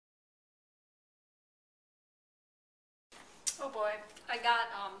Oh boy, I got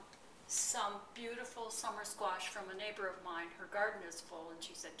some beautiful summer squash from a neighbor of mine. Her garden is full, and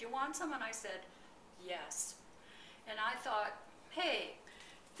she said, "Do you want some?" And I said, "Yes." And I thought, hey,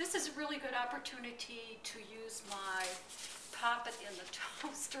 this is a really good opportunity to use my Pop It in the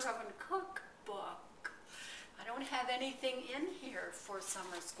Toaster Oven cookbook. I don't have anything in here for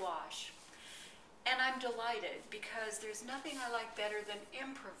summer squash. And I'm delighted because there's nothing I like better than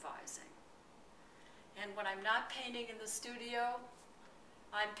improvising. And when I'm not painting in the studio,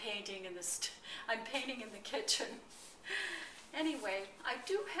 I'm painting in the kitchen. Anyway, I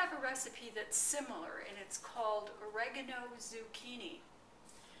do have a recipe that's similar, and it's called oregano zucchini.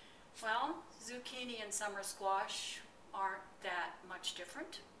 Well, zucchini and summer squash aren't that much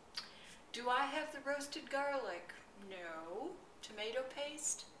different. Do I have the roasted garlic? No. Tomato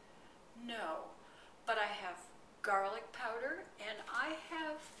paste? No. But I have garlic powder, and I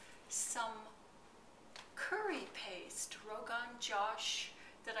have some curry paste, Rogan Josh,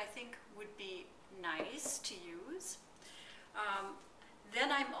 that I think would be nice to use. Then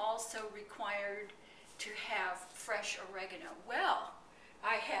I'm also required to have fresh oregano. Well,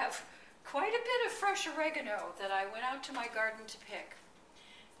 I have quite a bit of fresh oregano that I went out to my garden to pick.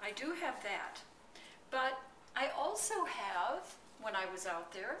 I do have that. But I also have, when I was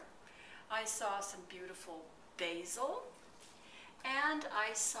out there, I saw some beautiful basil, and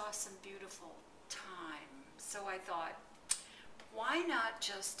I saw some beautiful thyme. So I thought, why not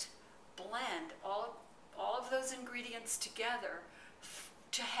just blend all of those ingredients together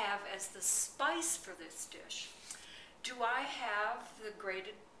to have as the spice for this dish? Do I have the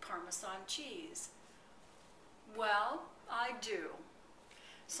grated Parmesan cheese? Well, I do.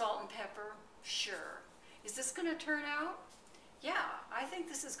 Salt and pepper? Sure. Is this going to turn out? Yeah, I think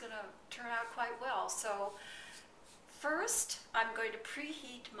this is going to turn out quite well. So first, I'm going to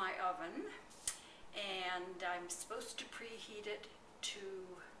preheat my oven, and I'm supposed to preheat it to,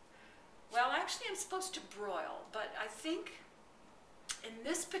 well, actually I'm supposed to broil, but I think in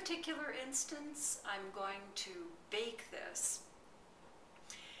this particular instance, I'm going to bake this.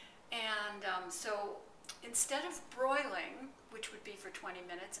 And so instead of broiling, which would be for 20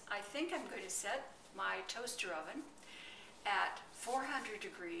 minutes, I think I'm going to set my toaster oven at 400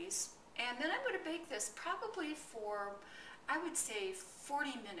 degrees, and then I'm going to bake this probably for, I would say,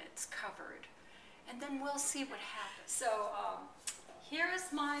 40 minutes covered, and then we'll see what happens. So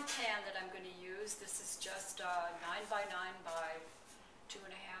here's my pan that I'm going to use. This is just a 9 by 9 by 2.5,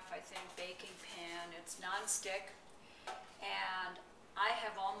 I think, baking pan. It's non-stick, and I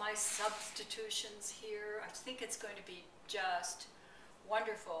have all my substitutions here. I think it's going to be just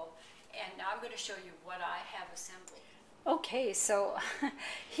wonderful, and now I'm going to show you what I have assembled. Okay, so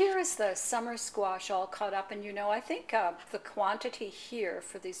here is the summer squash all cut up, and I think the quantity here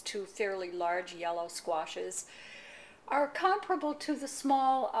for these two fairly large yellow squashes are comparable to the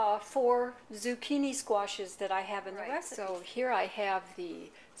small 4 zucchini squashes that I have in the recipe. So here I have the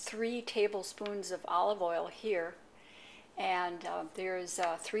 3 tablespoons of olive oil here, and there's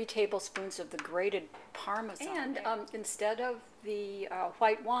 3 tablespoons of the grated Parmesan. And instead of the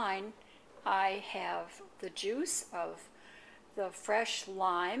white wine, I have the juice of the fresh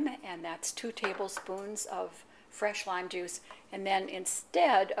lime, and that's 2 tablespoons of fresh lime juice. And then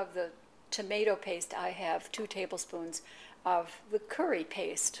instead of the tomato paste, I have 2 tablespoons of the curry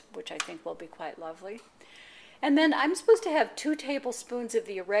paste, which I think will be quite lovely. And then I'm supposed to have 2 tablespoons of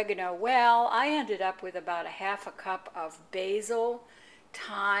the oregano. Well, I ended up with about 1/2 cup of basil,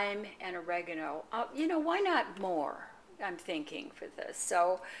 thyme, and oregano. Why not more, I'm thinking, for this.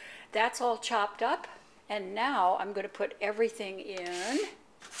 So that's all chopped up, and now I'm going to put everything in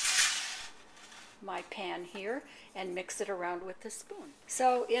my pan here and mix it around with the spoon.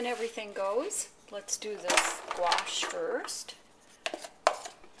 So in everything goes. Let's do the squash first.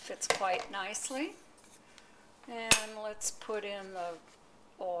 Fits quite nicely. And let's put in the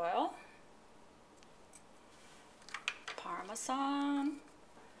oil, Parmesan.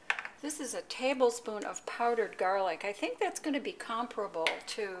 This is a tablespoon of powdered garlic. I think that's going to be comparable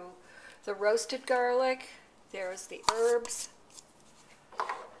to the roasted garlic. There's the herbs,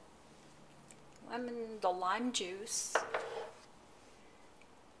 the lime juice,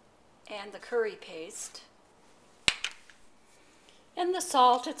 and the curry paste. And the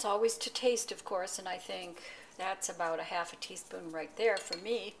salt, it's always to taste, of course, and I think that's about 1/2 teaspoon right there for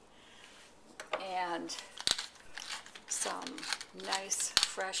me. And some nice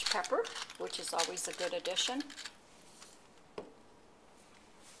fresh pepper, which is always a good addition.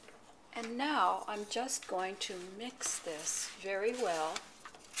 And now I'm just going to mix this very well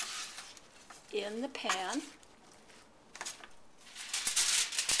in the pan.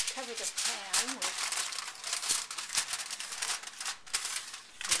 Cover the pan with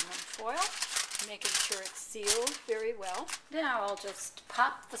foil, making sure it's sealed very well. Now I'll just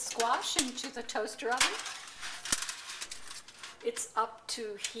pop the squash into the toaster oven. It's up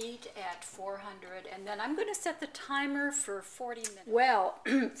to heat at 400, and then I'm going to set the timer for 40 minutes. Well,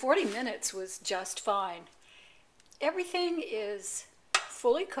 40 minutes was just fine. Everything is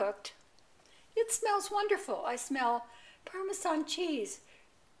fully cooked. It smells wonderful. I smell Parmesan cheese,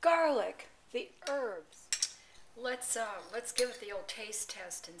 garlic, the herbs. Let's give it the old taste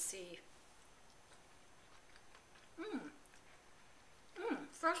test and see.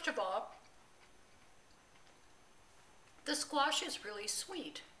 First of all, the squash is really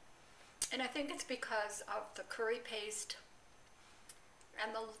sweet, and I think it's because of the curry paste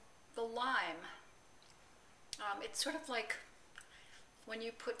and the lime. It's sort of like when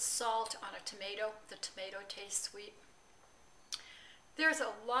you put salt on a tomato, the tomato tastes sweet. There's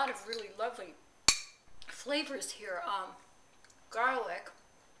a lot of really lovely flavors here. Garlic,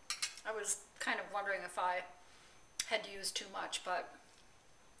 I was kind of wondering if I had used too much, but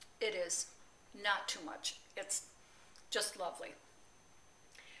it is not too much. It's just lovely.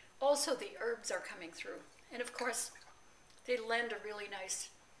 Also, the herbs are coming through, and of course they lend a really nice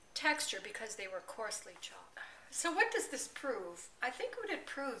texture because they were coarsely chopped. So what does this prove? I think what it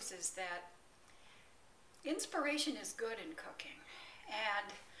proves is that inspiration is good in cooking,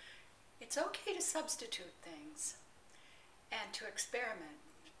 and it's okay to substitute things and to experiment.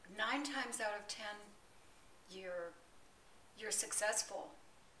 9 times out of 10 you're successful.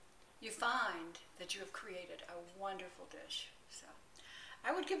 You find that you have created a wonderful dish. So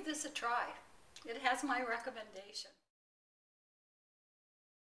I would give this a try. It has my recommendation.